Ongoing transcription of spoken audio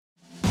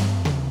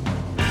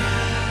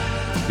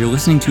You're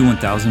listening to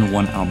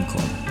 1001 Album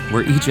Club,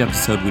 where each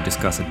episode we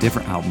discuss a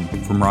different album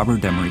from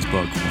Robert Demery's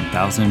book,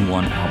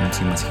 1001 Albums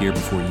You Must Hear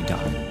Before You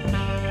Die.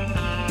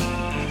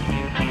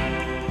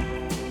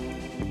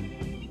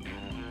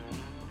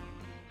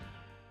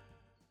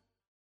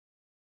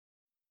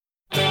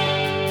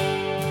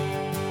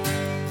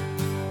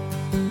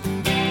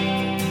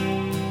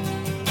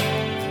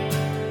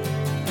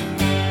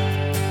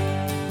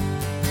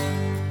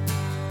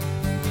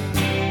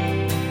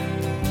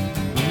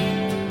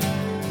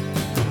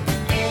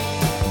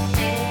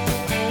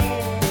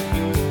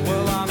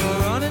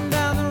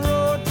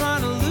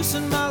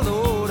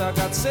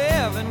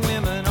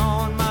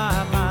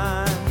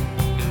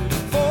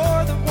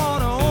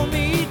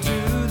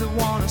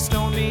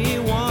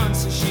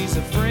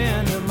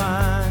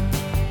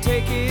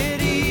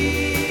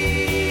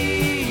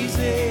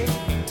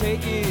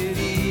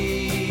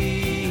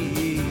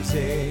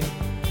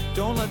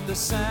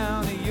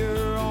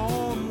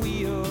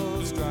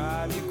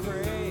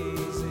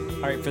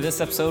 For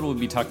this episode, we'll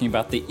be talking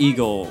about the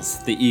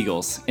Eagles. The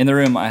Eagles. In the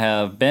room, I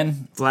have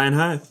Ben. Flying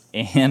high.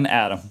 And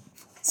Adam.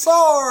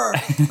 Soar!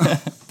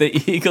 The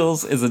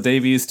Eagles is a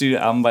debut studio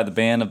album by the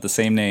band of the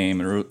same name.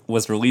 It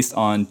was released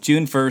on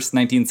June 1st,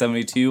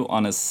 1972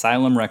 on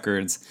Asylum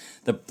Records.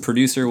 The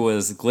producer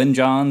was Glyn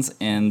Johns,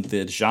 and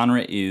the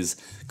genre is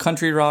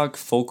country rock,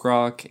 folk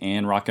rock,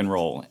 and rock and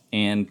roll.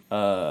 And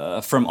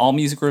from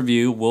AllMusic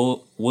Review,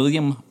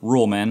 William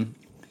Ruhlman,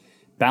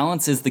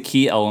 balance is the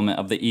key element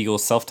of the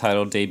Eagles'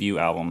 self-titled debut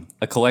album,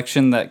 a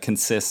collection that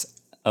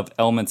consists of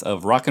elements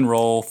of rock and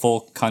roll,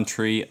 folk,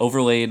 country,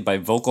 overlaid by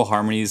vocal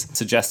harmonies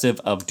suggestive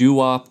of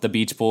doo-wop, the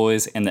Beach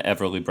Boys, and the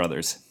Everly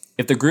Brothers.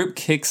 If the group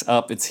kicks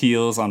up its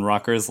heels on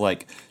rockers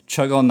like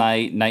Chug All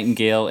Night,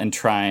 Nightingale, and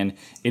Trine,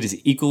 it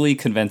is equally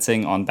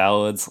convincing on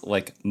ballads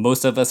like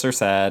Most of Us Are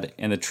Sad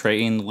and The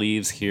Train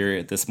Leaves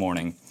Here This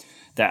Morning.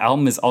 The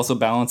album is also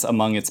balanced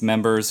among its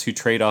members who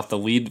trade off the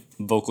lead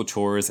vocal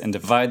chores and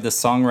divide the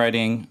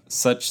songwriting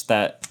such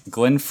that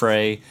Glenn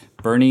Frey,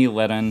 Bernie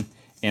Leadon,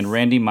 and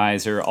Randy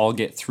Meisner all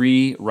get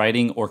 3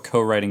 writing or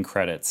co-writing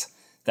credits.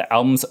 The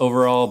album's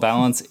overall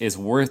balance is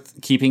worth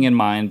keeping in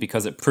mind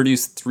because it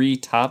produced 3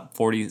 top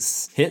 40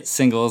 hit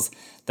singles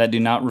that do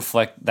not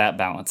reflect that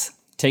balance.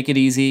 Take It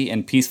Easy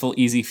and Peaceful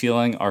Easy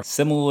Feeling are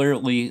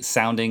similarly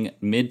sounding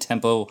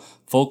mid-tempo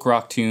folk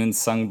rock tunes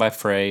sung by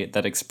Frey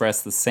that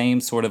express the same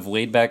sort of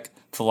laid-back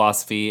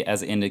philosophy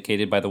as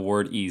indicated by the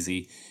word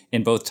easy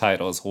in both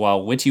titles,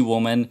 while Witchy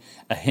Woman,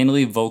 a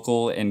Henley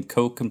vocal and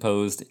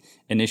co-composed,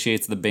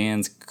 initiates the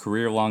band's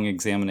career-long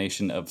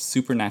examination of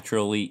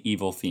supernaturally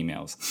evil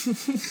females.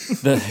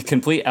 The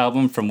complete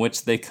album from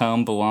which they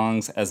come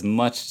belongs as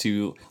much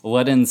to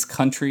Leadon's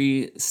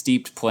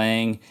country-steeped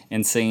playing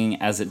and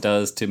singing as it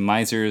does to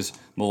Meisner's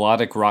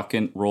melodic rock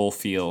and roll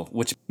feel,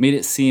 which made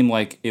it seem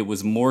like it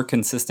was more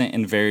consistent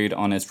and varied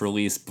on its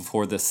release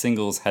before the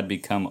singles had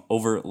become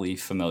overtly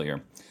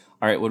familiar.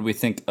 All right, what do we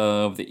think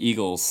of the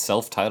Eagles'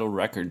 self-titled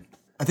record?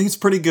 I think it's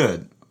pretty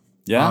good.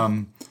 Yeah?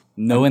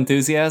 No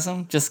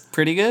enthusiasm? Just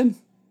pretty good?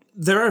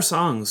 There are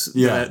songs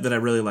that I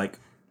really like.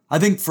 I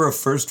think for a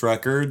first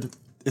record,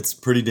 it's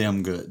pretty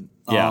damn good.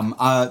 Yeah.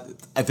 I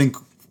think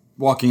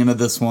walking into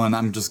this one,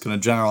 I'm just going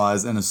to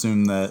generalize and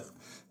assume that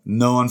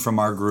no one from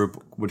our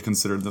group would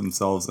consider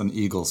themselves an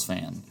Eagles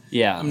fan.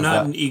 Yeah. I'm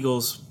not an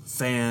Eagles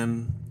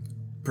fan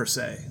per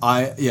se.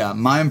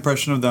 My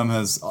impression of them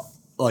has,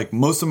 like,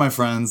 most of my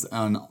friends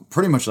and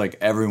pretty much like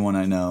everyone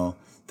I know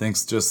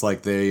thinks just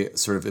like they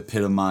sort of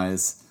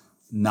epitomize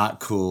not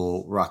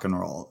cool rock and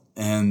roll.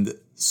 And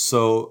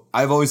so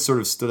I've always sort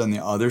of stood on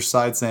the other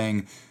side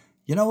saying,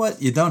 you know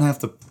what, you don't have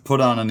to put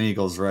on an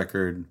Eagles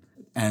record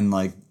and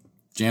like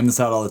jam this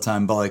out all the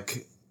time, but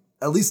like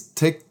at least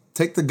take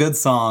the good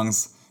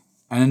songs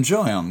and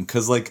enjoy them.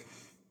 Cause like,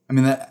 I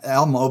mean, that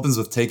album opens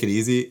with Take It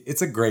Easy.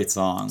 It's a great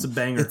song. It's a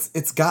banger.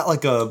 It's got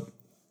like a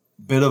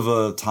bit of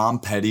a Tom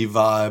Petty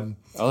vibe.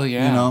 Oh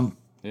yeah. You know?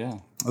 Yeah.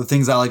 The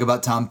things I like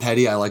about Tom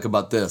Petty, I like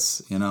about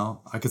this, you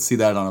know? I could see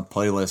that on a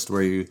playlist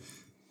where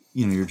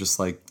you're just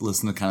like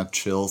listening to kind of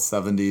chill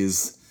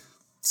 70s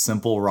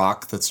simple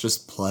rock that's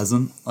just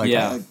pleasant. Like,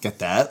 yeah. I get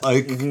that.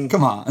 Like,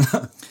 come on.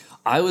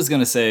 I was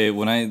going to say,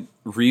 when I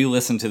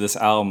re-listened to this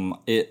album,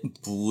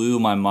 it blew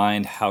my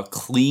mind how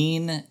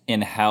clean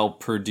and how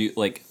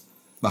the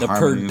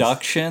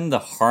production, the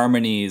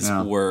harmonies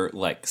were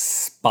like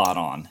spot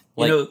on.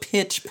 Like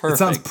pitch perfect. It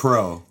sounds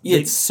pro.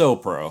 It's so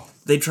pro.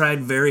 They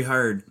tried very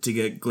hard to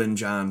get Glyn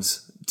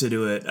Johns to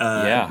do it.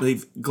 I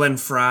believe Glenn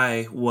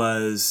Frey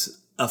was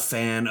a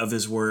fan of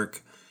his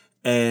work,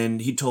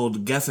 and he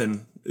told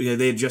Geffen,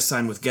 they had just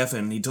signed with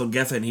Geffen, he told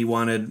Geffen he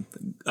wanted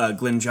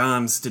Glyn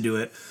Johns to do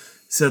it.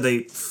 So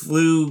they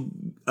flew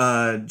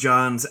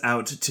Johns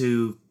out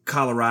to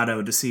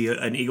Colorado to see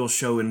an Eagles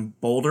show in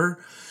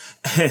Boulder,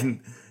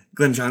 and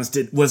Glyn Johns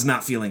was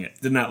not feeling it,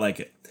 did not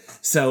like it.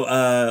 So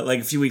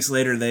like a few weeks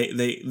later,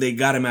 they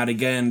got him out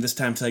again, this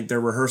time to like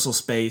their rehearsal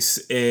space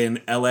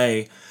in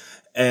LA,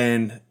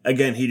 and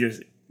again, he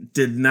just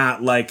did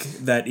not like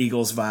that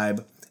Eagles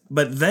vibe.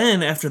 But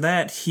then after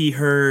that, he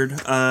heard,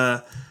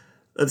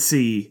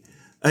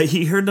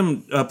 He heard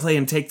them play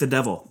and Take the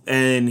Devil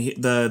and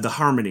the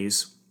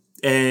harmonies,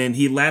 and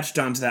he latched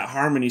onto that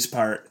harmonies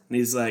part, and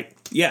he's like,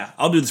 "Yeah,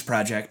 I'll do this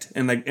project,"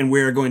 and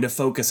we're going to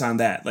focus on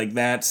that. Like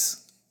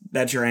that's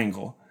your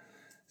angle.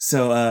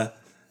 So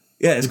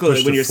yeah, it's cool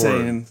when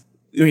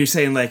you're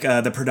saying like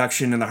the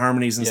production and the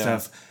harmonies and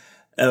stuff.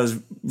 It was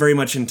very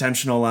much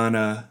intentional on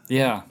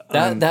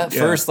that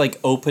first like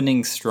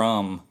opening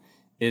strum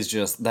is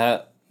just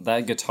that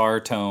guitar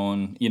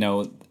tone. You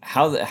know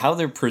how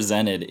they're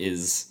presented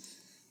is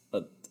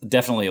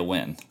definitely a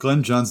win.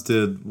 Glyn Johns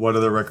did what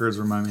other records?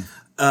 Remind me.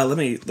 Let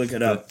me look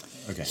it up.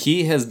 Okay.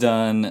 He has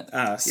done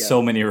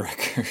so many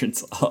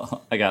records.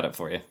 I got it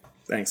for you.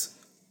 Thanks.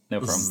 No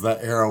problem. This is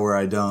that era where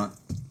I don't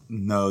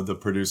know the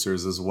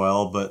producers as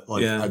well, but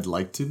I'd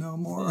like to know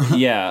more.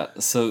 Yeah.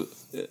 So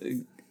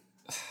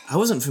I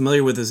wasn't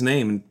familiar with his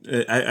name.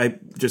 I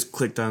just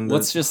clicked on the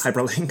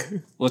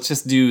hyperlink. Let's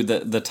just do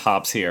the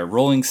tops here.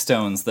 Rolling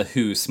Stones, The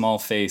Who, Small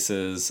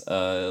Faces,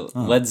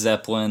 Led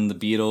Zeppelin, The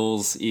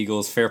Beatles,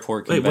 Eagles,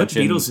 Fairport Convention.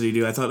 Wait, what Beatles did he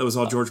do? I thought that was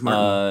all George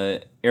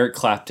Martin. Eric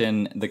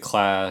Clapton, The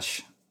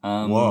Clash.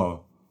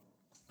 Whoa.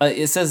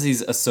 It says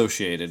he's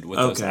associated with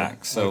those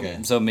acts.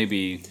 So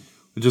maybe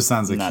it just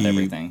sounds like not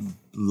everything.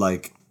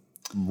 Like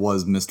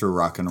was Mr.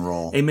 Rock and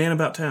Roll. A man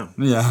about town.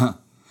 Yeah.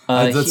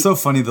 That's so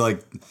funny that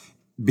like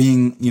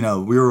being,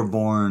 we were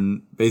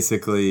born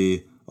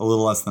basically a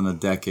little less than a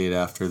decade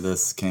after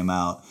this came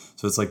out.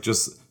 So it's like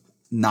just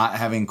not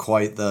having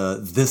quite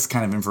this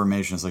kind of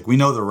information. It's like we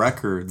know the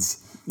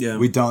records. Yeah.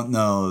 We don't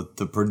know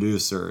the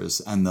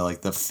producers and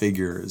the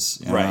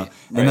figures. Right.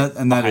 And that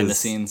behind the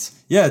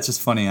scenes. Yeah, it's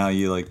just funny how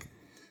you like.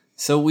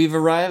 So we've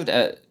arrived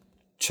at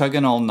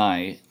Chuggin' All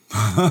Night.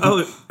 Are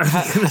we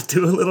going to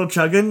do a little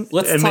chugging?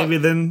 Maybe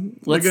then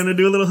we're going to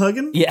do a little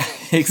hugging? Yeah,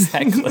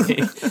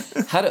 exactly.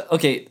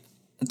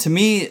 To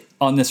me,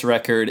 on this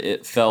record,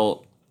 it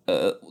felt...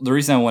 the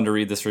reason I wanted to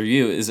read this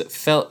review is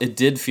it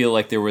did feel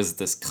like there was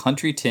this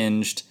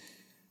country-tinged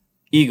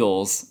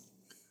Eagles,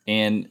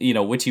 and,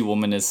 Witchy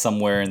Woman is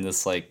somewhere in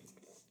this,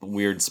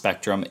 weird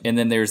spectrum, and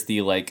then there's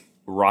the,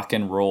 rock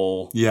and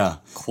roll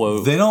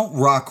quote. They don't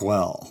rock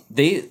well.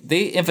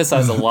 They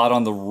emphasize a lot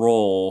on the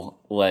roll,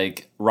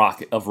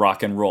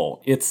 rock and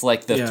roll. It's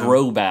like the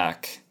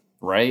throwback,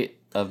 right?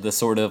 Of the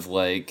sort of,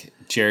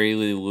 Jerry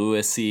Lee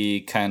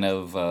Lewis-y kind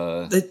of...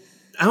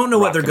 I don't know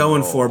what they're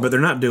going for, but they're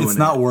not doing it. It's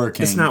not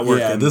working.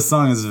 Yeah, this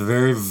song is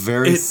very,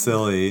 very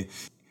silly.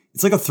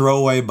 It's like a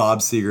throwaway Bob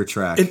Seger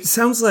track. It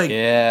sounds like...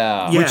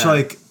 Yeah. Which,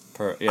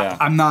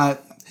 I'm not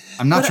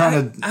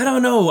trying to... I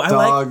don't know.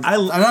 I'm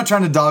not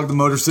trying to dog the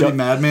Motor City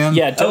Madman.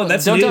 Yeah, don't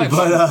dog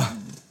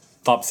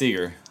Bob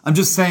Seger. I'm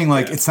just saying,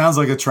 it sounds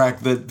like a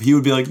track that he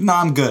would be like,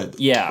 nah, I'm good.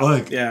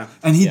 Yeah.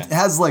 And he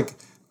has,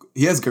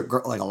 he has,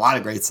 a lot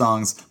of great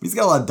songs. But he's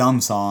got a lot of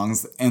dumb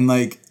songs. And,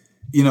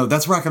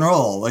 that's rock and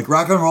roll.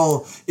 Rock and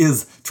roll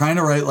is trying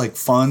to write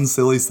fun,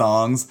 silly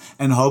songs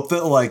and hope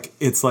that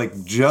it's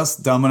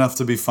just dumb enough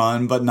to be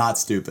fun, but not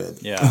stupid.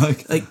 Yeah.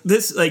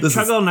 This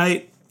Chug All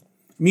Night,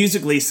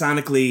 musically,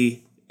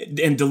 sonically,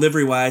 and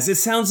delivery wise, it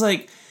sounds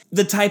like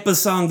the type of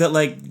song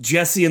that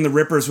Jesse and the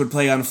Rippers would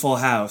play on Full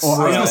House.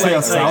 Or I was gonna say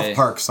a South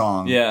Park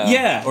song. Yeah.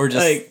 Yeah. Or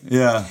just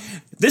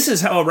this is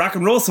how a rock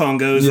and roll song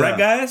goes, right,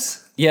 guys?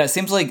 Yeah, it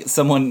seems like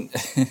someone...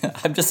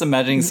 I'm just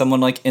imagining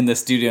someone in the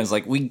studio is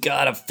we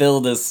gotta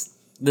fill this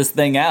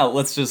thing out.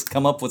 Let's just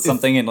come up with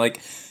something in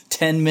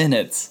 10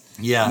 minutes.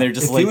 Yeah. And they're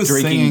just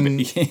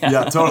drinking... Singing,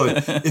 yeah,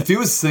 totally. If he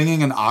was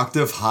singing an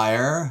octave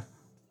higher,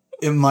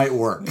 it might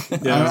work.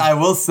 Yeah. I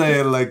will say,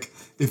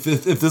 if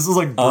this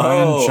was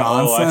Brian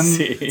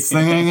Johnson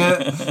singing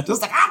it,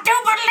 just I do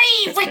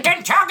believe we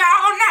can chug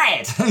all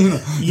night.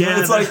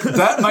 It's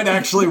that might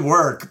actually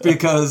work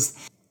because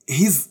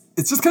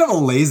it's just kind of a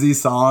lazy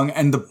song,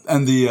 and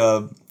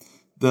the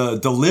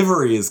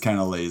delivery is kind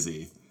of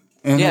lazy.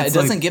 And it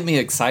doesn't get me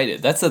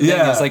excited. That's the thing.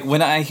 Yeah. It's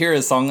when I hear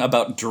a song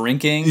about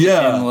drinking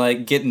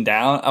and getting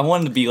down, I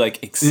want to be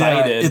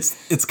excited. Yeah,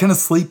 it's kind of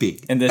sleepy.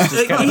 And this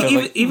just kind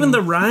of even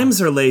the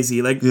rhymes are lazy.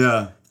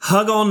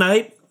 Hug all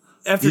night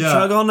after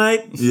chug all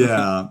night.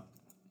 Yeah.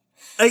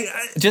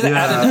 Just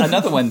add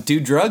another one. Do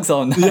drugs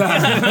all night.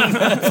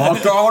 Yeah.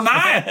 Fuck all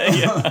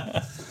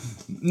night.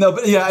 No,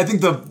 but I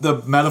think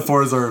the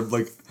metaphors are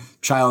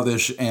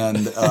childish, and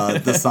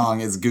the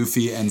song is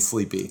goofy and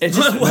sleepy.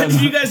 What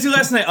did you guys do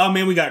last night? Oh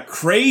man, we got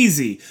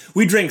crazy.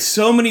 We drank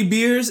so many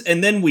beers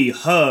and then we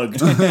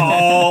hugged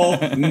all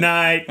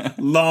night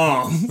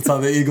long. That's how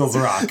the Eagles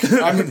rock.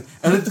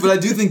 But I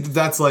do think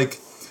that's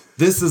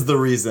this is the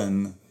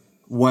reason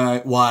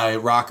why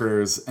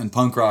rockers and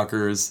punk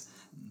rockers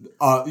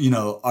are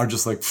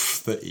just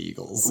the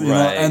Eagles,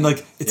 right? And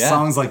it's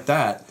songs like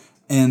that,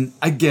 and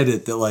I get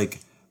it that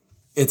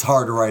it's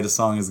hard to write a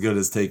song as good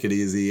as Take It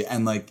Easy,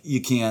 and you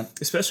can't...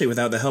 Especially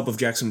without the help of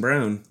Jackson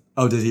Browne.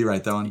 Oh, did he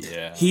write that one?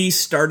 Yeah. He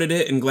started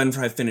it and Glenn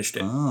Frey finished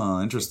it.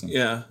 Oh, interesting.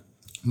 Yeah.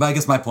 But I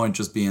guess my point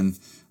just being,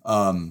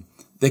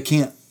 they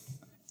can't...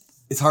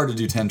 It's hard to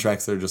do 10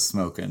 tracks that are just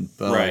smoking.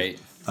 But right.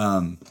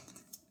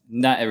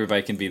 Not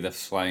everybody can be the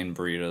Flying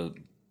Burrito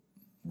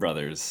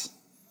Brothers.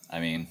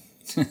 I mean...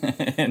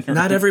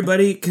 not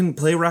everybody can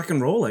play rock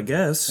and roll, I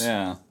guess.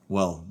 Yeah.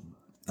 Well,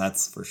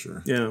 that's for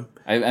sure. Yeah.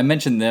 I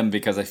mentioned them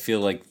because I feel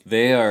like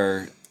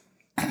they're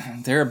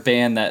a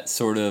band that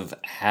sort of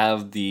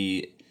have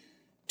the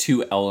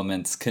two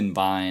elements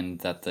combined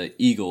that the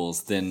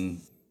Eagles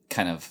then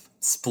kind of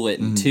split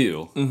in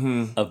two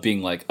of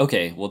being like,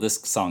 okay, well, this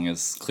song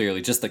is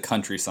clearly just a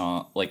country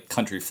song, like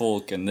country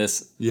folk, and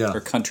this or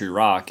country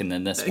rock, and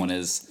then this one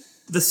is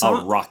the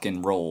song, a rock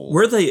and roll.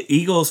 Were the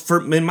Eagles,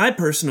 in my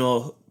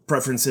personal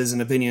preferences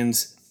and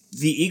opinions,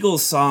 the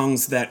Eagles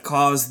songs that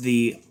caused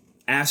the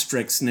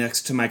asterisk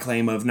next to my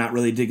claim of not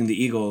really digging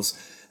the Eagles,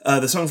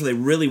 the songs where they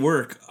really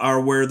work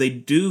are where they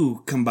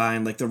do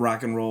combine like the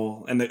rock and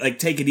roll and like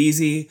Take It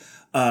Easy,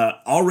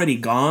 Already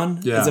Gone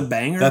is a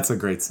banger. That's a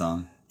great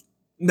song.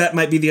 That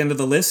might be the end of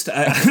the list.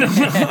 I don't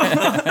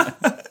know.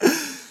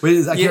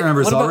 Wait, I can't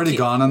remember. Is Already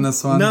Gone on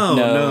this one?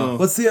 No.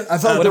 What's the? I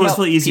thought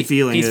Peaceful Easy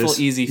Feeling.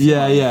 Easy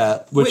Feeling.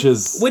 Yeah.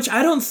 Which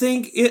I don't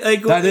think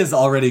that is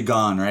Already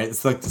Gone, right?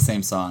 It's like the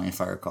same song, if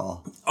I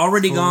recall.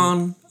 Already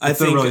Gone. I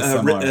think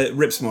really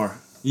rips more.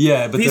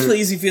 Yeah, but Peaceful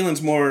Easy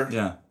Feeling's more.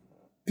 Yeah.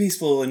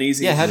 Peaceful and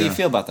easy. Yeah. How do you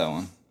feel about that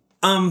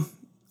one?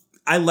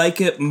 I like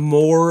it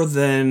more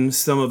than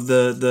some of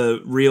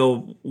the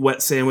real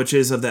wet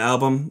sandwiches of the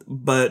album,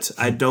 but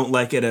I don't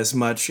like it as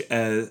much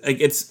as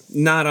it's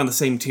not on the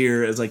same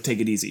tier as like Take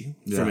It Easy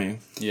for me.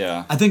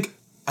 Yeah, I think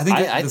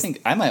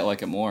I might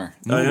like it more.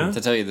 Oh, yeah? To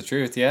tell you the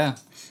truth, yeah.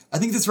 I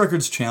think this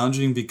record's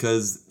challenging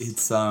because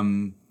it's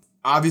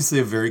obviously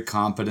a very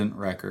competent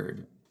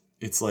record.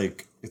 It's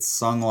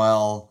sung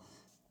well.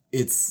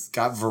 It's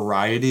got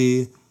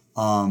variety.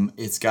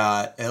 It's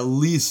got at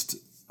least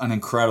an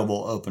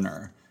incredible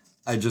opener.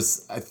 I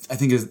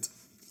think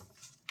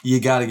you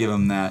got to give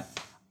them that.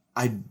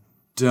 I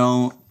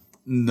don't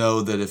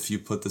know that if you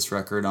put this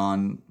record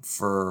on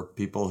for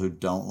people who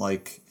don't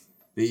like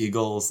the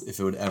Eagles, if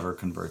it would ever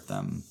convert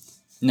them.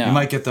 No, you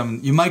might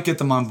get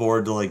them on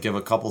board to like give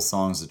a couple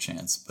songs a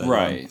chance. But,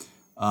 right.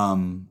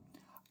 And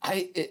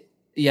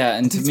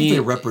to me, they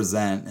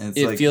represent. And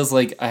it feels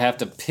like I have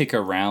to pick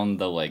around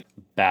the like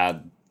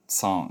bad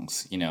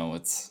songs. You know,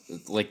 it's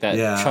like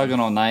that Chugging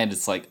All Night.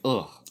 It's like,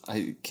 ugh.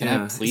 I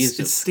please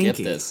just skip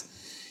this?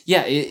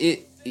 Yeah,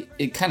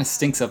 it kind of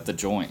stinks up the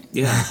joint.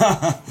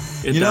 Yeah,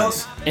 it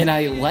does. And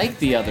I like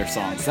the other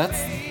songs. That's.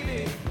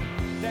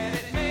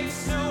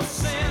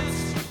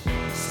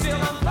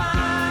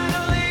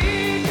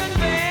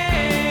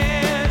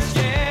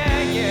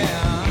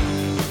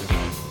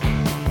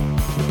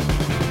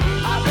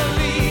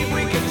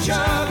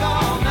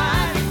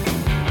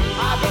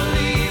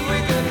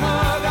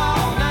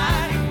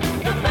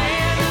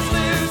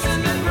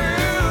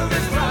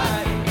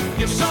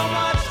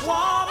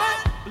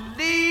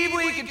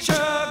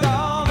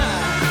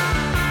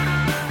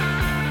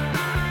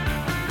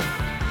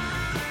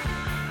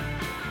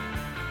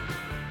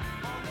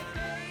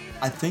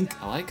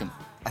 I like them.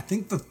 I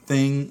think the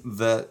thing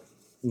that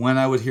when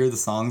I would hear the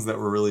songs that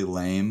were really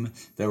lame,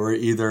 that were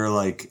either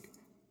like,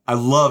 I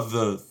love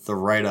the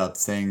write-up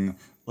saying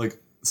like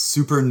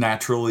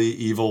supernaturally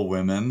evil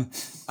women.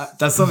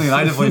 That's something that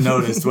I definitely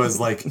noticed was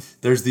like,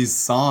 there's these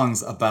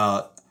songs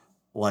about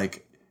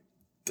like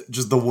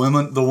just the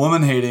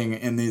woman hating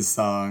in these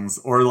songs,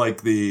 or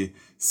like the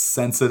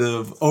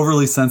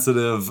overly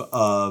sensitive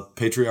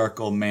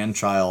patriarchal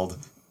man-child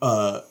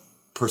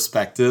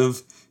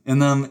perspective in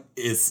them.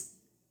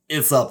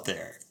 It's up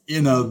there.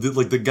 You know,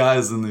 like the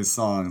guys in these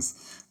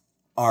songs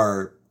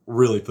are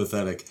really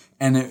pathetic.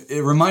 And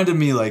it reminded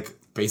me, like,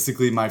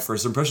 basically my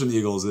first impression of the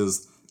Eagles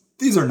is,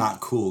 these are not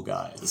cool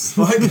guys.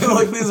 Like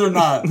these are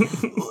not, you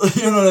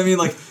know what I mean?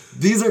 Like,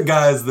 these are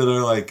guys that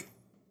are like,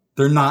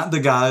 they're not the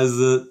guys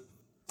that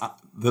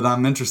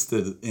I'm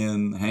interested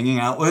in hanging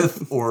out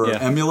with or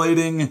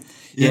emulating.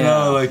 You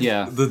know, like,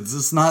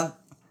 just not,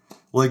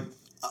 like,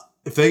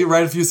 if they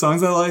write a few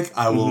songs I like,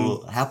 I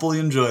will happily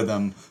enjoy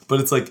them.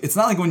 But it's like, it's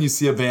not like when you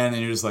see a band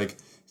and you're just like,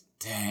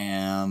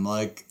 damn,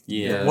 like,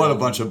 what a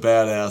bunch of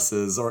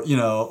badasses, or, you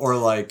know, or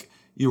like,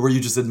 where you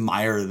just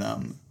admire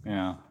them.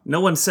 Yeah.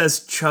 No one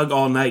says chug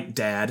all night,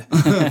 Dad.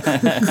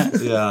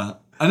 Yeah.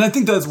 And I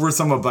think that's we're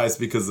somewhat biased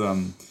because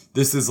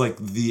this is like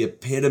the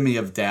epitome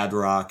of dad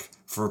rock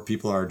for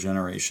people our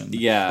generation.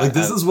 Yeah. Like,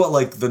 this is what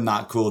like the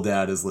not cool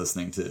dad is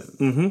listening to.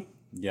 Mm-hmm.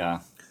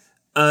 Yeah.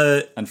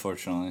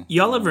 Unfortunately.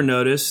 Y'all ever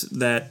notice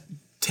that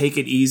Take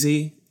It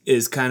Easy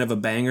is kind of a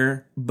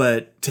banger,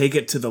 but Take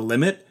It to the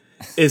Limit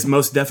is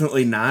most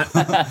definitely not?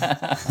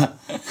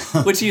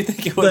 What do you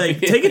think it would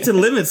be? Take It to the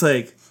Limit's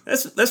like,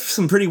 that's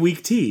some pretty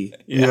weak tea.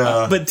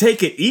 Yeah. But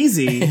Take It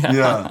Easy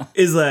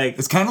is like,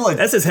 it's kind of like,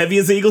 that's as heavy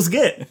as the Eagles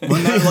get.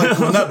 When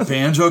that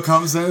banjo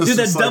comes in, dude,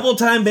 that double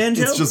time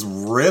banjo, it's just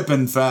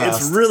ripping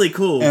fast. It's really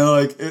cool. And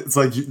like, it's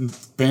like,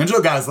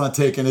 banjo guy's not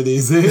taking it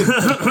easy.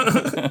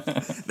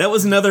 That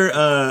was another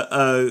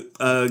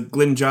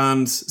Glenn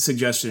Johns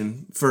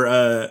suggestion for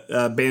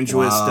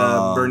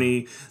banjoist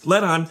Bernie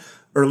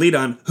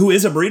Leadon, who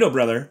is a Burrito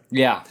Brother.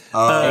 Yeah,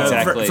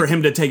 exactly. For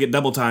him to take it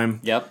double time.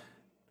 Yep.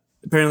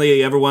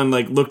 Apparently, everyone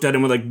like looked at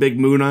him with like big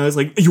moon eyes,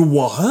 like you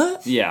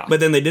what? Yeah. But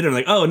then they did it,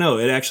 like, oh no,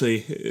 it's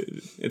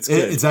good.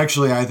 It's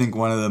actually, I think,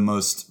 one of the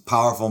most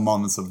powerful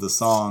moments of the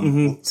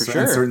song, for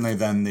sure. Certainly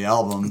than the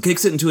album. It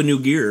kicks it into a new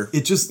gear.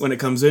 It just when it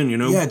comes in,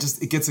 Yeah,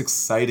 it gets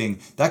exciting.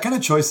 That kind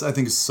of choice, I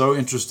think, is so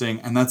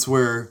interesting, and that's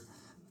where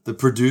the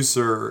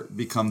producer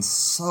becomes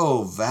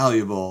so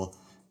valuable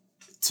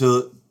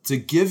to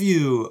give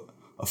you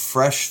a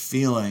fresh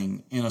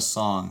feeling in a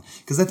song.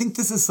 Because I think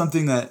this is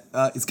something that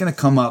is going to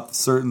come up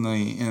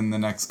certainly in the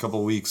next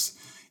couple weeks,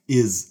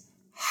 is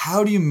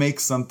how do you make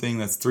something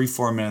that's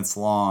 3-4 minutes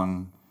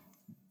long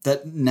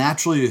that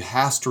naturally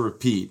has to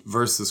repeat,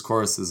 verses,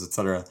 choruses,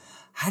 etc.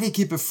 How do you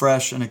keep it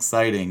fresh and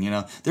exciting?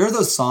 There are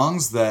those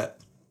songs that,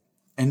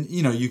 and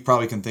you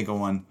probably can think of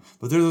one,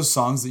 but there are those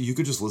songs that you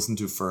could just listen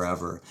to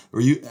forever.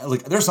 Or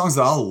there are songs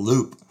that I'll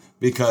loop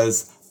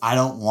because I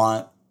don't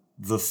want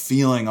the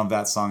feeling of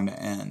that song to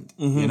end,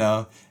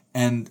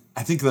 And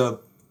I think the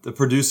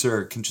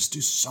producer can just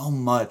do so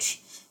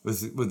much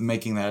with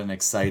making that an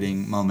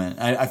exciting moment.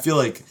 I feel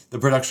like the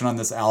production on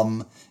this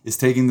album is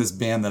taking this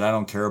band that I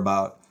don't care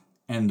about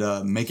and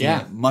making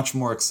it much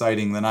more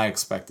exciting than I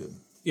expected.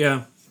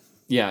 Yeah.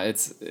 Yeah,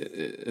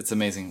 it's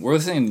amazing. We're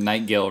listening to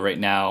Nightingale right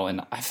now,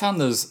 and I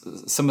found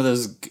some of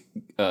those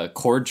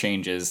chord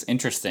changes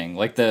interesting.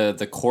 Like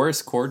the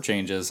chorus chord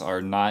changes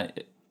are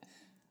not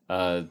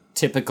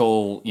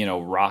typical,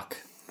 rock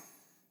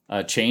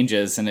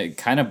changes, and it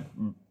kind of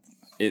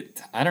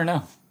I don't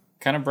know,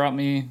 kind of brought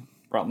me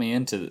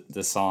into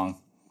this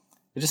song.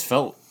 It just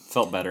felt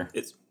better.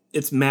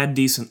 It's mad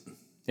decent.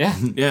 Yeah,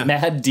 yeah,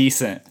 mad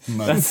decent.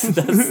 That's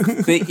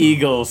the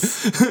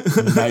Eagles.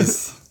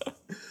 Nice.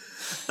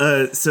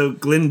 So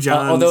Glyn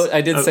Johns. Although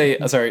I did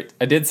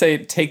say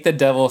 "Take the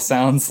Devil"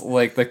 sounds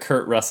like the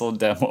Kurt Russell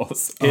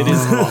demos. It is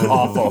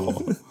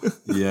awful.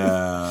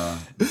 Yeah.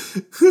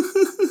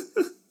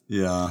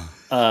 Yeah.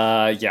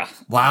 Yeah.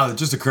 Wow, it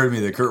just occurred to me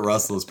that Kurt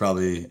Russell is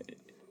probably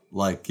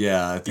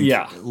I think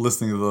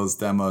listening to those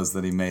demos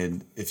that he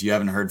made, if you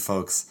haven't heard,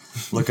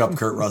 folks, look up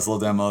Kurt Russell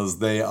demos.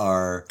 They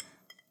are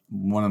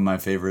one of my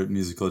favorite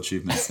musical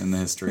achievements in the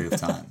history of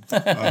time.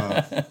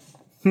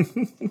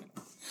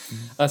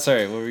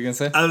 Sorry, what were you going to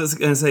say? I was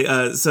going to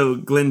say, so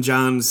Glyn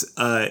Johns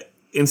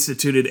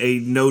instituted a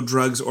no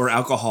drugs or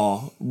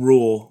alcohol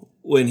rule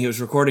when he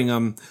was recording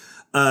them.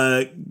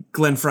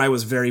 Glenn Frey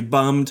was very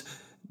bummed.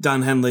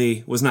 Don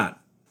Henley was not.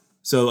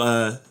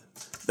 So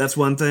that's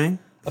one thing.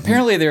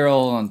 Apparently they were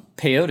all on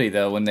peyote,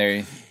 though, when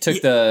they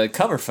took the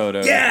cover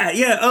photo.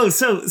 Yeah. Oh,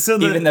 so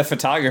even the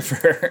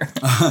photographer,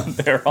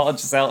 they were all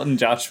just out in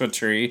Joshua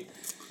Tree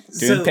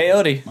doing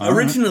peyote.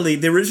 Originally,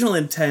 the original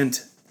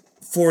intent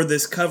for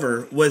this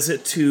cover was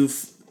it to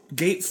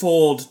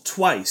gatefold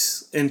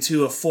twice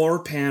into a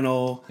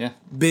 4-panel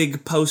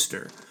big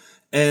poster.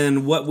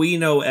 And what we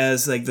know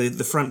as like the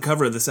front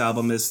cover of this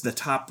album is the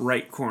top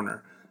right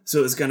corner. So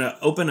it was going to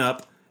open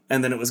up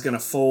and then it was going to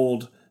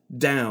fold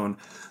down.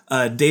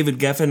 David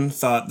Geffen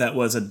thought that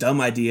was a dumb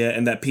idea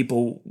and that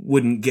people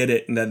wouldn't get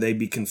it and that they'd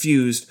be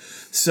confused.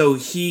 So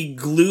he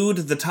glued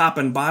the top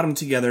and bottom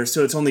together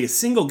so it's only a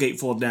single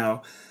gatefold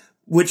now,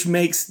 which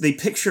makes the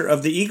picture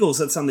of the Eagles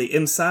that's on the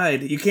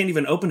inside, you can't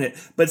even open it,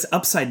 but it's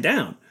upside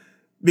down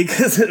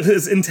because it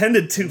was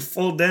intended to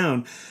fold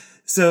down.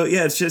 So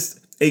yeah, it's just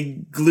a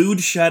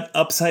glued shut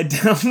upside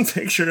down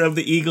picture of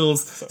the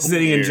Eagles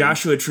sitting in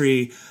Joshua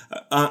Tree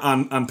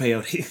on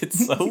peyote.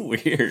 It's so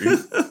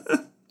weird.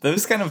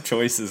 Those kind of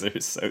choices are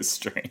so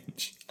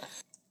strange.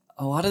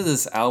 A lot of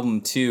this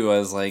album too, I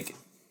was like,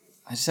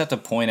 I just have to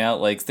point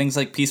out like things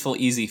like Peaceful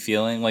Easy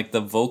Feeling, like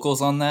the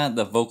vocals on that,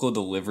 the vocal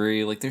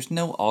delivery, like there's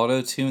no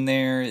auto-tune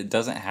there. It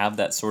doesn't have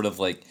that sort of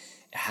like,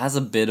 it has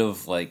a bit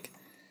of like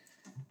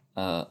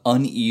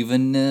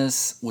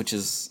unevenness, which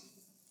is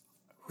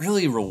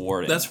really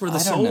rewarding. That's where the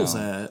soul's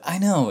at. I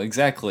know,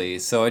 exactly.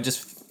 So I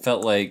just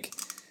felt like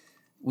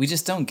we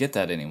just don't get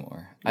that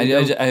anymore.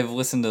 I've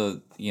listened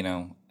to,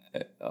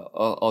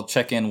 I'll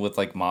check in with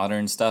like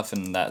modern stuff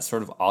and that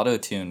sort of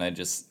auto-tune.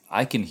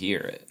 I can hear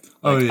it.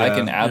 Like, I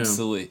can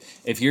absolutely,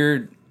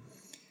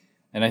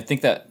 and I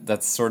think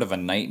that's sort of a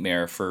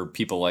nightmare for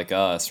people like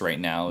us right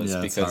now is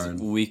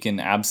because we can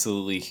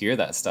absolutely hear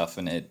that stuff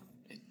and it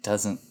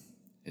doesn't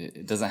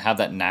have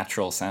that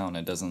natural sound.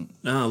 It doesn't.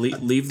 No,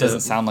 doesn't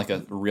sound like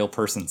a real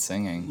person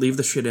singing. Leave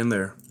the shit in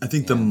there. I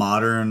think the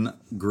modern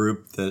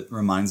group that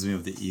reminds me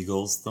of the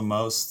Eagles the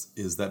most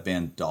is that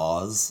band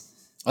Dawes.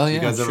 Oh yeah,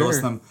 you guys ever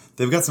listen to them?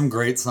 They've got some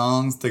great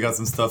songs. They got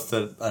some stuff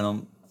that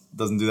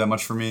doesn't do that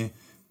much for me,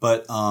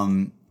 but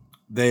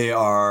they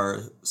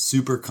are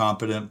super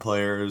competent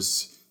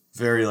players.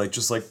 Very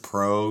just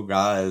pro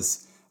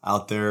guys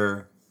out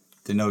there.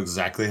 They know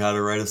exactly how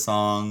to write a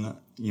song.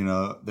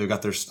 They've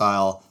got their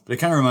style, but it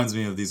kind of reminds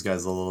me of these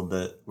guys a little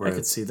bit. I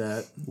could see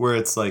that. Where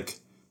it's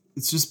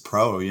it's just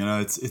pro. It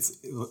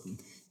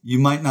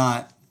might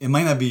not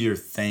be your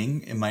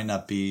thing. It might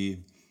not be.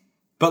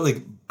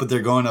 But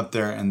they're going up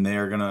there and they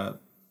are gonna,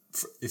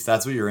 if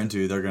that's what you're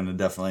into, they're gonna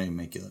definitely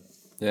make you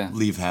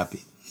leave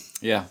happy.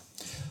 Yeah.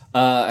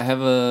 I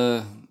have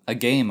a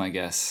game, I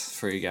guess,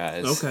 for you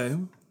guys. Okay.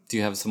 Do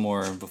you have some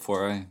more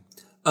before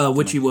I...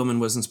 Witchy Woman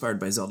was inspired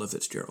by Zelda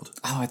Fitzgerald.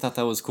 Oh, I thought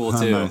that was cool,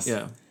 too. Nice.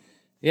 Yeah.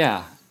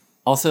 Yeah.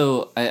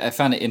 Also, I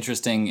found it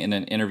interesting in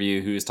an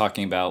interview who was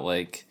talking about,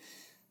 like,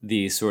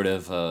 the sort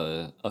of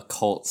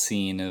occult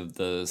scene of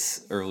the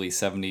early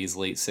 70s,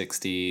 late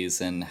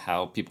 60s, and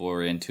how people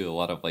were into a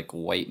lot of, like,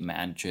 white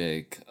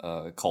magic,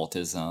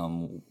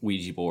 occultism,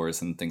 Ouija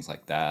boards, and things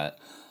like that.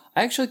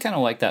 I actually kind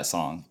of like that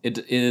song. It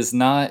is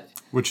not...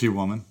 Witchy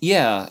Woman?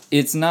 Yeah,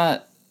 it's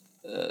not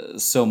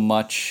so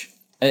much...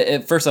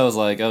 At first I was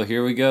like, oh,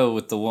 here we go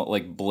with the,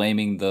 like,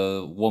 blaming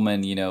the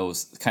woman, you know,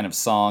 kind of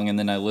song. And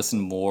then I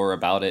listened more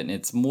about it, and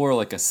it's more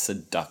like a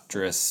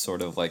seductress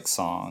sort of, like,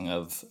 song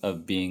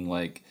of being,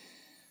 like,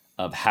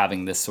 of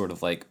having this sort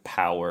of, like,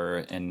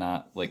 power and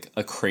not, like,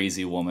 a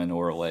crazy woman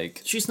or,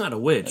 like... She's not a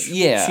witch.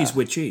 Yeah. She's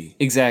witchy.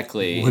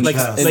 Exactly.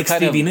 Like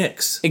Stevie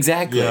Nicks.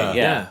 Exactly, Yeah.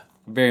 yeah.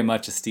 Very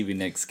much a Stevie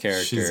Nicks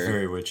character. She's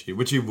very witchy.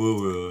 Witchy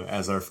woo-woo,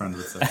 as our friend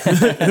would say.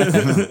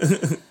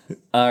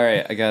 All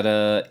right, I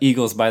got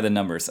Eagles by the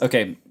numbers.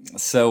 Okay,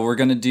 so we're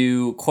going to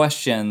do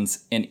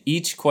questions, and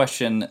each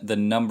question, the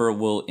number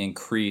will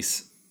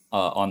increase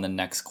on the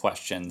next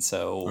question.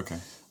 So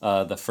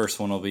the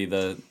first one will be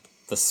the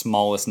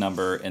smallest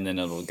number, and then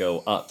it'll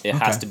go up. It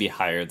has to be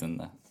higher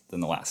than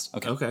the last.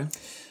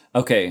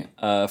 Okay.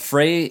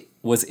 Frey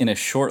was in a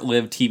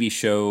short-lived TV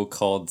show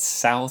called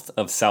South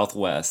of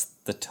Southwest.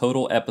 The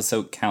total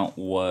episode count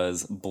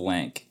was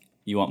blank.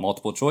 You want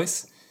multiple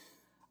choice?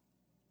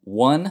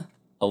 1,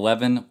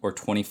 11, or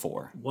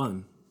 24?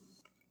 1.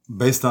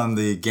 Based on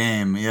the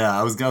game, yeah,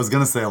 I was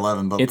gonna say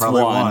 11, but It's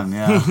probably 1. 1.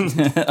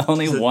 Yeah.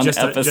 Only one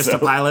episode. Just a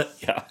pilot?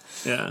 Yeah.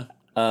 Yeah.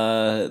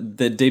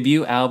 The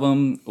debut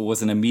album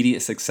was an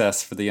immediate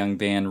success for the young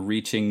band,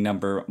 reaching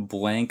number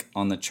blank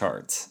on the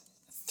charts.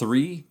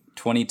 3,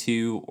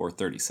 22, or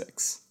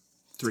 36?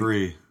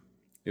 3.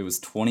 It was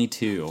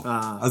 22.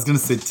 I was gonna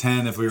say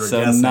 10 if we were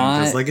So guessing, not-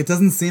 because like it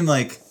doesn't seem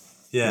like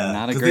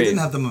Not a because great- they didn't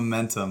have the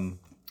momentum.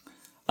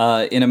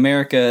 In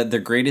America, their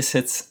greatest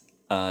hits,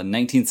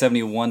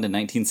 1971 to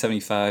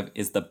 1975,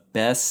 is the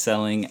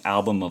best-selling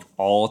album of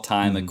all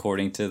time,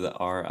 according to the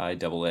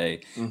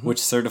RIAA, which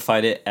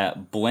certified it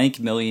at blank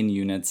million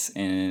units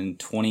in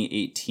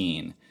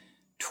 2018.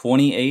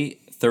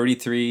 28,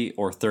 33,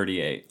 or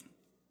 38?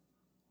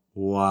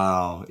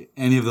 Wow,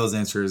 any of those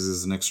answers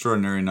is an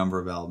extraordinary number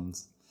of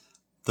albums.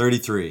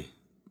 33.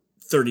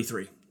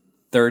 33.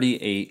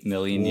 38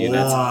 million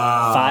units.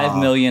 Wow.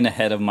 5 million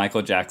ahead of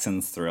Michael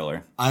Jackson's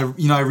Thriller. I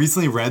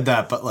recently read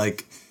that, but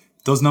like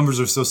those numbers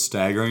are so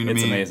staggering to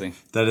me. It's amazing.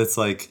 That it's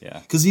like,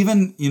 because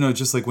even,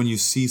 just like when you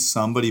see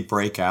somebody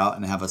break out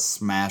and have a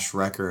smash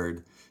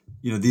record,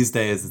 these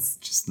days it's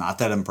just not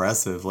that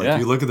impressive. Like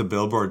you look at the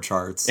Billboard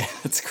charts. Yeah,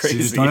 it's crazy.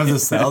 You just don't have to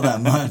sell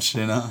that much,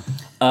 The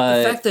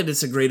fact that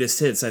it's the greatest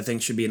hits, I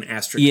think, should be an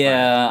asterisk.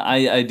 Yeah,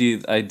 I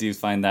do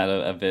find that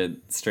a bit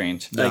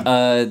strange.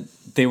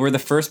 They were the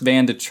first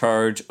band to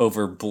charge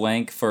over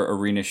blank for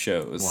arena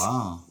shows.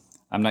 Wow.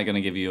 I'm not going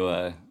to give you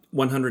a...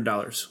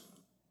 $100.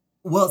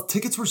 Well,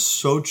 tickets were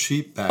so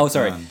cheap back then. Oh,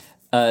 sorry.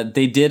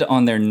 They did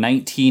on their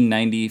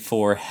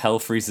 1994 Hell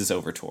Freezes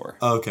Over tour.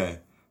 Okay.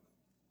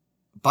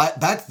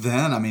 Back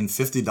then, I mean,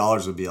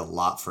 $50 would be a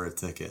lot for a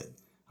ticket.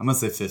 I'm going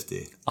to say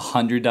 $50.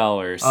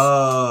 $100.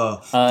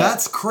 Oh,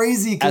 that's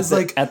crazy. Because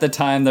at the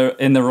time,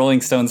 the Rolling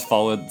Stones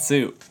followed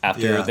suit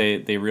after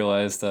they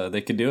realized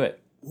they could do it.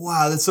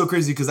 Wow, that's so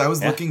crazy because I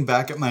was looking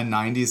back at my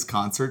 90s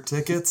concert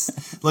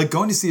tickets, like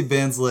going to see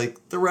bands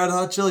like the Red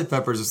Hot Chili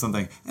Peppers or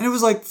something, and it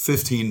was like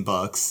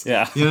 $15.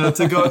 Yeah.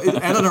 To go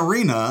at an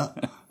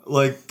arena,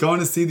 like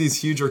going to see these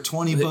huge, or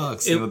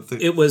 $20.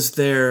 It was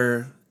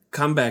their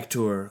comeback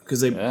tour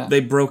because they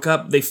broke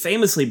up. They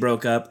famously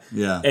broke up.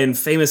 Yeah. And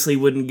famously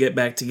wouldn't get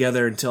back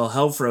together until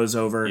hell froze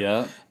over.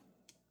 Yeah.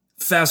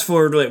 Fast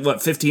forward,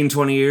 15,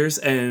 20 years,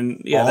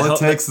 and all it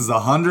takes is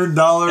 $100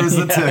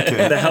 a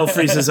ticket. The Hell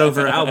Freezes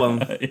Over album.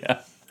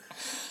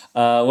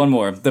 One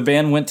more. The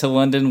band went to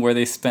London where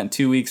they spent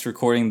 2 weeks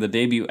recording the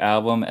debut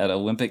album at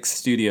Olympic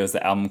Studios.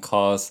 The album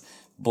cost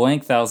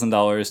blank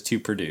 $1,000 to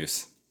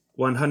produce.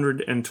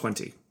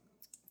 120.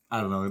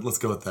 I don't know. Let's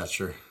go with that,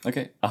 sure.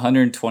 Okay,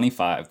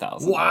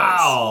 $125,000.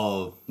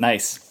 Wow.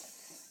 Nice.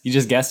 You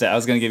just guessed it. I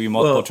was going to give you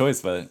multiple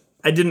choice, but...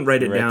 I didn't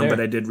write it down, there.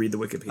 but I did read the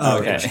Wikipedia.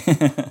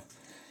 Okay.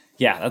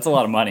 Yeah, that's a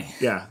lot of money.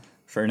 Yeah.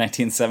 For a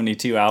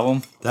 1972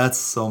 album. That's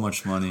so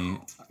much money.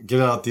 Get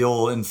out the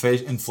old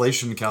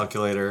inflation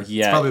calculator.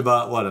 Yeah. It's probably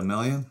about, what, $1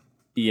 million?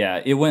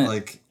 Yeah, it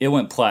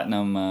went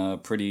platinum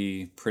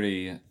pretty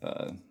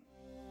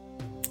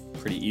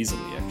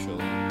easily,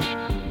 actually.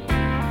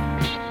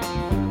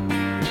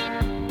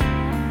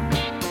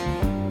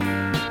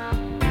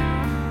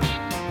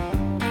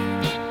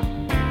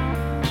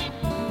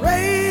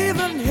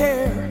 Raven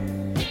hair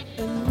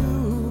and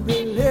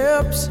ruby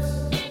lips,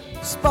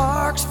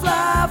 sparks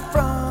fly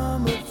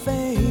from her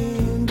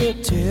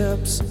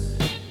fingertips,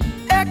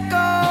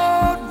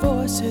 echoed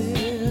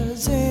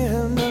voices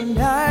in the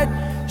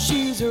night.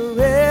 She's a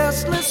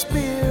restless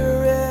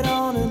spirit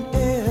on an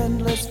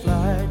endless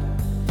flight.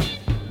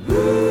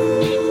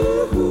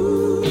 Ooh,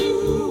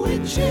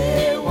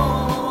 witchy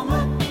woman.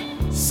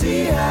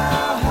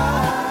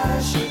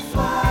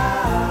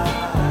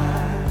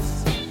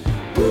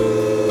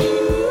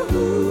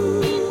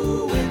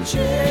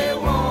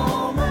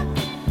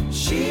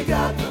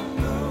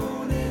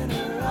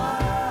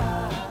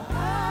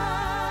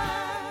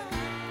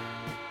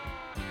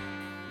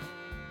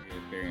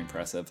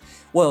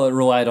 impressive. Well, it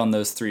relied on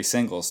those 3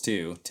 singles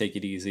too. Take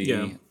It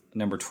Easy,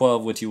 number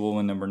 12, With You Will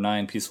Win, number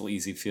 9, Peaceful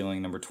Easy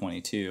Feeling, number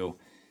 22.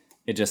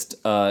 It just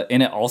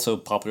and it also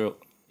popular.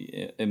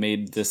 It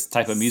made this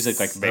type of music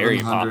like very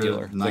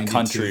popular, the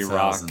country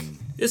rock.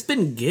 It's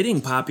been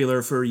getting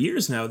popular for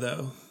years now,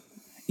 though.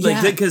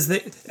 Like, because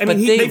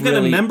they've got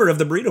a member of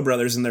the Burrito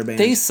Brothers in their band.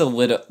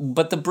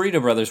 But the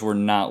Burrito Brothers were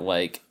not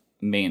like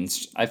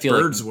mainstream. I feel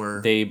Birds like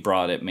were. They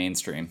brought it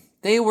mainstream.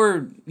 They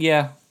were,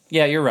 yeah,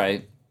 you're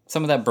right.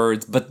 Some of that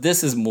Birds, but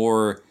this is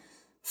more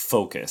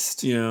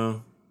focused. Yeah.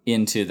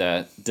 Into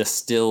that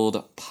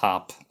distilled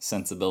pop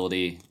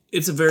sensibility.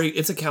 It's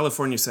a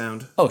California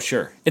sound. Oh,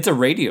 sure. It's a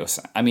radio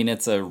sound. I mean,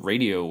 it's a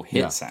radio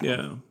hit sound.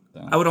 Yeah.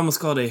 So. I would almost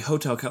call it a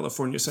Hotel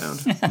California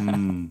sound.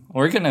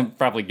 We're going to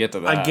probably get to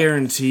that. I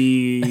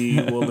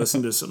guarantee we'll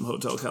listen to some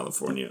Hotel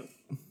California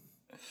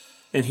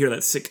and hear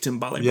that sick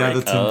timbale break.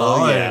 The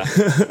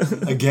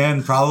timbale.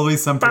 Again, probably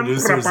some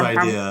producer's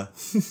idea.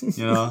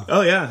 You know?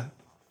 Oh, yeah.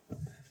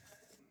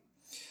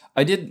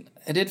 I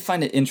did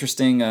find it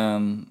interesting.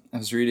 I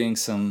was reading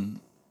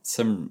some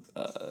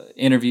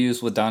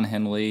interviews with Don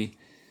Henley,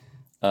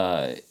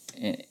 and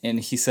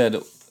he said,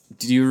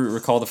 "Do you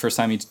recall the first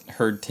time you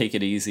heard Take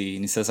It Easy?"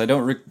 And he says, "I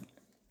don't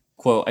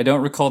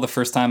recall the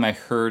first time I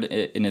heard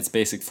it in its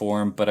basic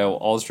form, but I will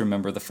always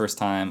remember the first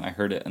time I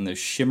heard it in the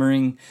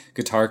shimmering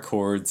guitar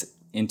chords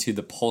into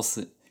the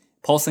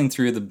pulsing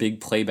through the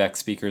big playback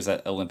speakers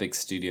at Olympic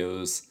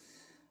Studios."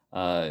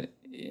 And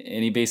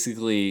he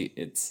basically,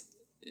 it's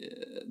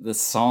the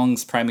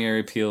song's primary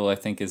appeal, I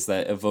think, is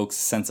that it evokes a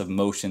sense of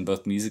motion,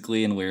 both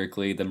musically and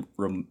lyrically, the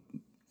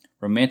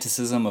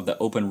romanticism of the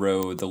open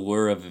road, the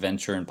lure of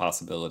adventure and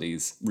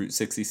possibilities, Route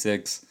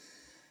 66,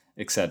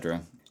 etc.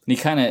 And he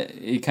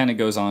kind of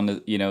goes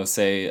on to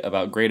say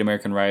about great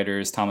American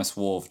writers, Thomas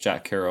Wolfe,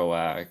 Jack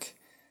Kerouac,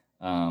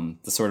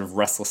 the sort of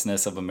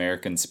restlessness of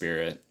American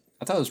spirit.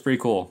 I thought it was pretty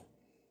cool.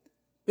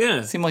 Yeah,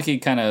 it seemed like he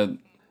kind of.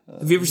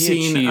 Have you ever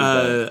seen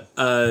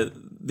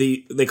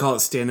they call it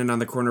Standing on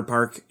the Corner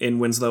Park in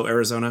Winslow,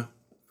 Arizona?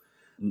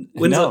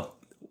 No.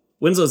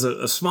 Winslow's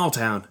a small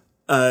town,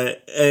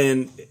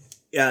 and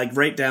like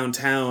right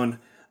downtown,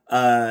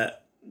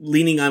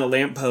 leaning on a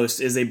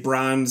lamppost is a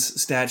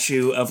bronze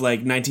statue of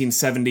like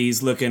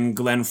 1970s looking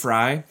Glenn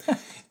Frey.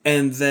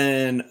 And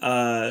then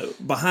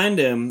behind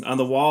him on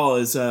the wall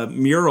is a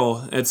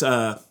mural. It's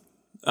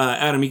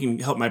Adam, you can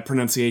help my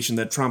pronunciation.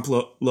 That Trompe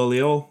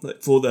l'oeil, the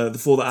fool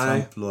the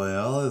eye. Trompe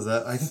l'oeil, is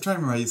that? I'm trying to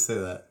remember how you say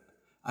that.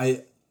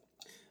 I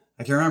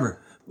can't remember.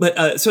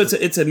 But so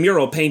it's a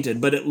mural painted,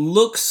 but it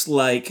looks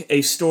like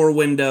a store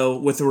window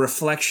with a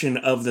reflection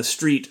of the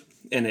street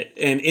in it,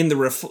 and in the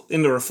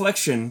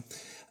reflection,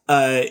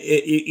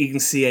 you can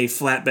see a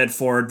flatbed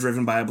Ford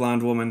driven by a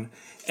blonde woman,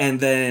 and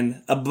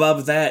then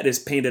above that is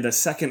painted a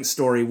second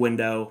story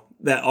window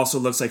that also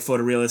looks like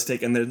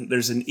photorealistic, and then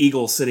there's an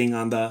eagle sitting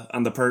on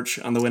the perch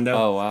on the window.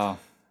 Oh wow,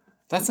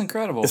 that's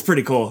incredible! It's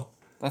pretty cool.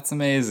 That's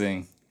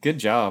amazing. Good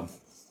job,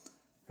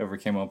 whoever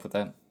came up with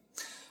that.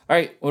 All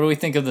right, what do we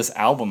think of this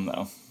album,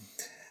 though?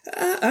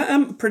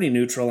 I'm pretty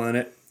neutral on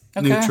it.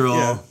 Okay. Neutral.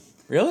 Yeah.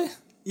 Really?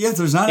 Yeah,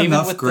 there's not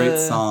enough great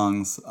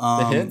songs.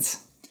 The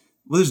hits?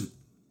 Well, there's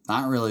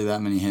not really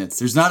that many hits.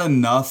 There's not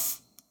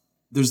enough.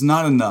 It's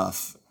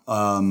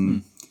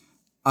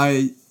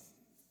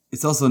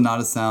also not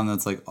a sound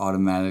that's like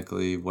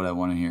automatically what I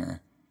want to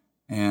hear.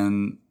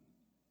 And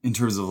in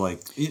terms of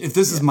like, if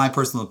this is my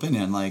personal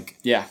opinion, like,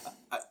 yeah.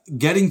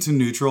 Getting to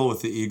neutral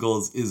with the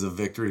Eagles is a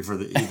victory for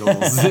the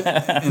Eagles,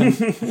 and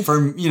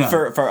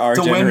for our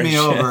to generation. Win me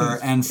over,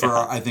 and for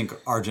I think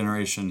our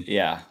generation.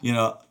 Yeah,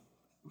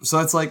 so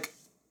it's like,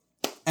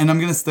 and I'm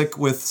gonna stick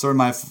with sort of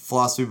my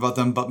philosophy about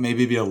them, but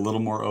maybe be a little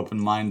more open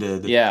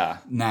minded. Yeah.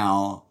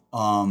 Now,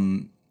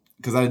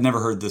 because I had never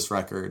heard this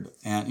record,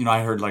 and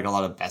I heard like a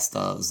lot of best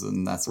ofs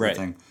and that sort of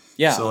thing.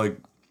 Yeah. So like,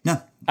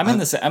 yeah, I'm in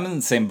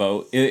the same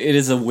boat. It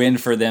is a win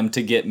for them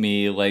to get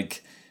me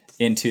like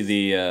into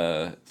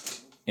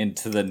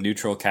the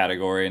neutral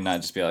category and not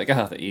just be like,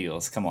 oh, the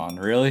Eagles, come on,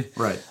 really?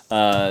 Right.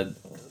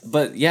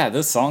 But yeah,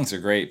 those songs are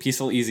great.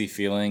 Peaceful Easy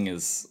Feeling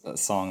is a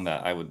song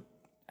that I would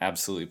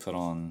absolutely put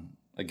on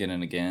again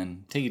and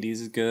again. Take It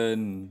Easy is good.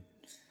 And,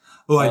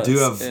 I do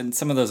have... And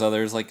some of those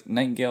others, like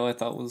Nightingale, I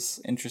thought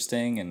was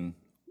interesting. And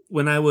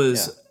when I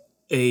was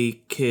a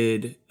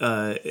kid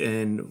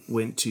and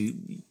went to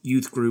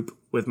youth group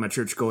with my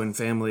church-going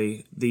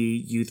family,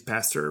 the youth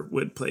pastor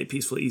would play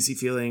Peaceful Easy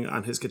Feeling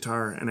on his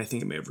guitar, and I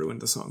think it may have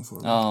ruined the song for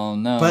me. Oh,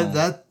 no. But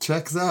that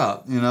checks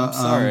out, I'm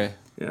sorry.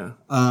 Yeah.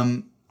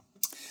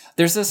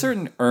 There's a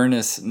certain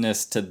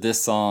earnestness to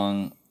this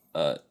song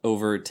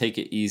over Take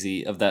It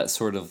Easy, of that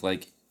sort of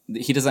like,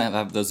 he doesn't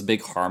have those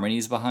big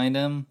harmonies behind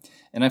him,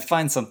 and I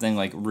find something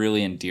like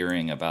really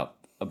endearing about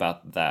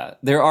that.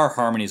 There are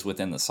harmonies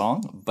within the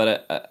song,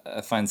 but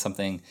I find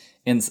something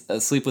in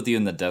Sleep With You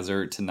in the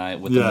Desert Tonight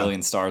with a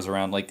million stars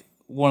around, like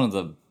one of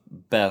the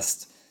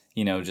best,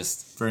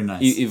 just very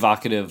nice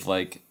evocative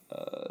like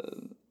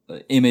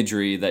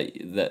imagery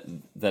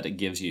that it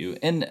gives you.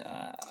 And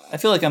I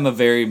feel like I'm a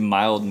very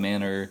mild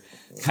manner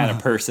kind of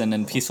person,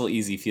 and Peaceful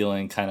Easy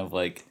Feeling kind of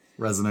like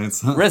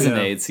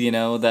resonates, you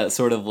know, that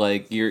sort of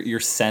like you're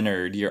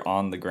centered, you're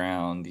on the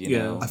ground, you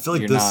know. I feel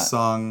like this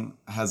song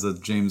has a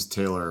James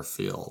Taylor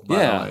feel, by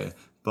the way.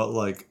 But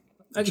like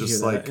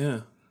just like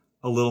a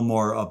little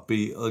more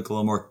upbeat, like a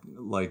little more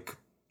like,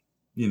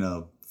 you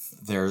know,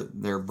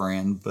 their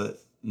brand. But,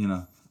 you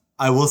know,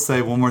 I will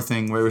say one more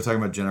thing. We were talking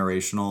about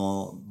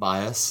generational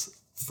bias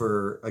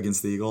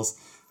against the Eagles.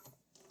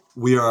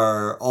 We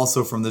are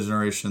also from the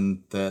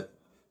generation that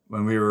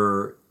when we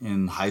were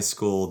in high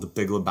school, The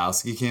Big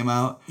Lebowski came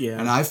out. Yeah.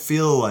 And I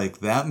feel like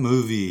that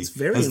movie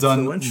has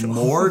done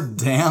more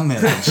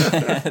damage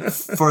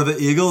for the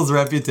Eagles'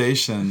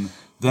 reputation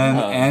than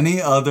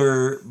any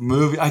other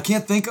movie. I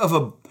can't think of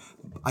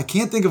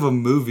a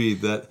movie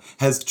that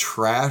has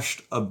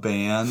trashed a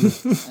band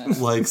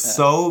like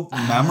so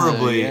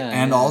memorably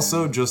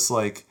also just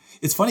like,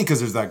 it's funny because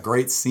there's that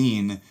great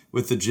scene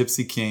with the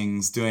Gypsy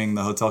Kings doing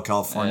the Hotel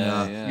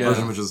California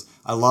version, which is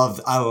I love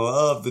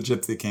the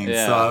Gypsy Kings.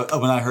 Yeah. So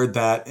when I heard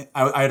that,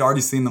 I had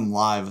already seen them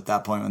live at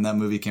that point when that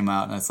movie came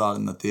out, and I saw it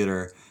in the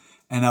theater,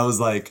 and I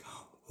was like,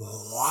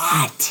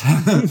 what?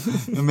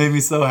 It made me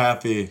so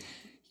happy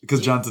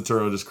because John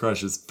Turturro just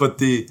crushes.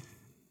 But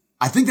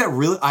I think that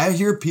really, I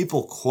hear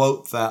people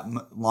quote that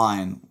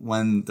line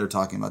when they're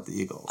talking about the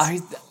Eagles. I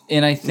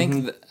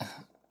think that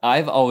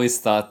I've always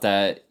thought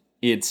that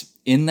it's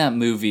in that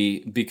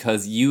movie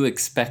because you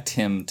expect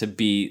him to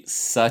be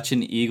such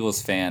an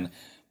Eagles fan,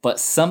 but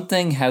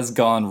something has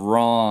gone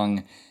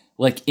wrong,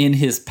 like in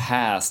his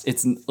past.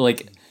 It's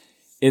like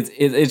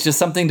it's just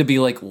something to be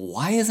like,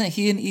 why isn't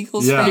he an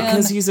Eagles fan?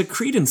 Because he's a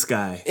Creedence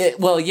guy.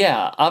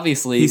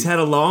 Obviously he's had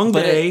a long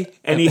day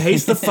and he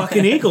hates the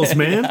fucking Eagles,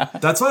 man.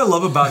 That's what I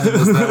love about him.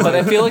 Is that, but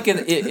I feel like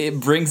it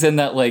brings in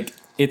that like,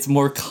 it's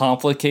more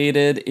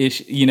complicated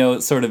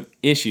sort of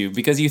issue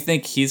because you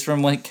think he's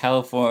from like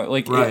California,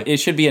 like it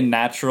should be a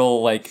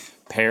natural like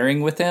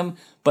pairing with him,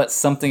 but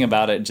something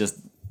about it just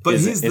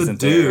he's the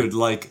dude there.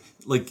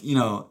 like you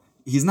know,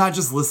 he's not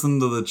just listening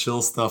to the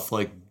chill stuff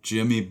like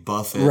Jimmy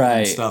Buffett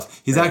and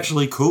stuff. He's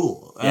actually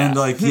cool and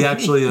like he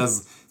actually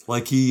has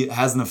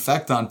an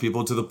effect on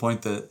people to the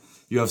point that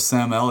you have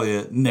Sam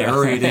Elliott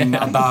narrating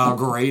about how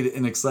great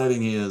and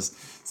exciting he is.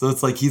 So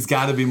it's like he's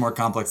got to be more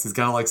complex. He's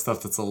got to like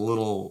stuff that's a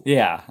little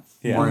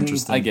more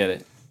interesting. I get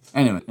it.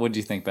 Anyway. What do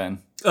you think, Ben?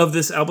 Of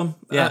this album?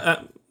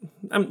 Yeah.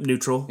 I'm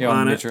neutral You're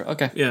on neutral. it.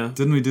 Okay. Yeah.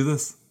 Didn't we do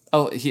this?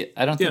 Oh,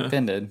 I don't think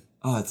Ben did.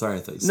 Oh, that's all right.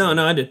 I thought you said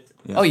No, I did.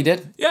 Yeah. Oh, you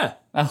did? Yeah.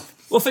 Oh.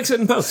 We'll fix it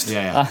in post.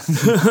 Yeah.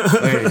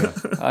 There you go.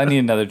 I need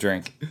another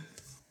drink.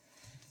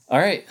 All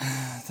right.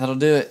 That'll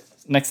do it.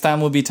 Next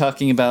time we'll be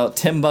talking about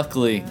Tim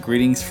Buckley.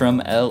 Greetings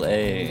from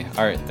L.A.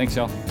 All right. Thanks,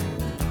 y'all.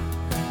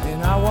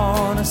 And I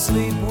wanna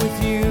sleep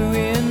with you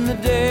in the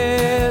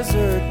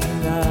desert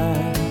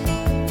tonight,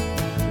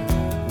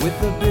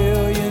 with a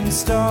billion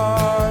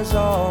stars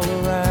all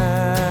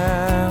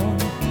around.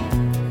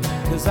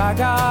 'Cause I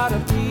got a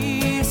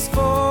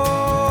peaceful,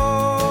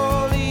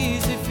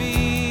 easy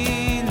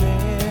feeling,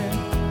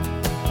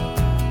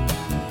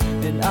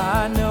 and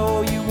I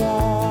know you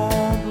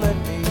won't let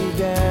me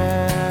down.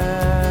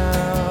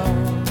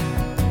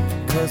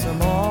 'Cause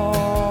I'm already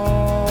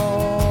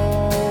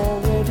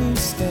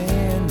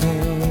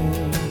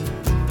standing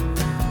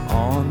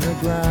on the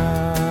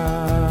ground.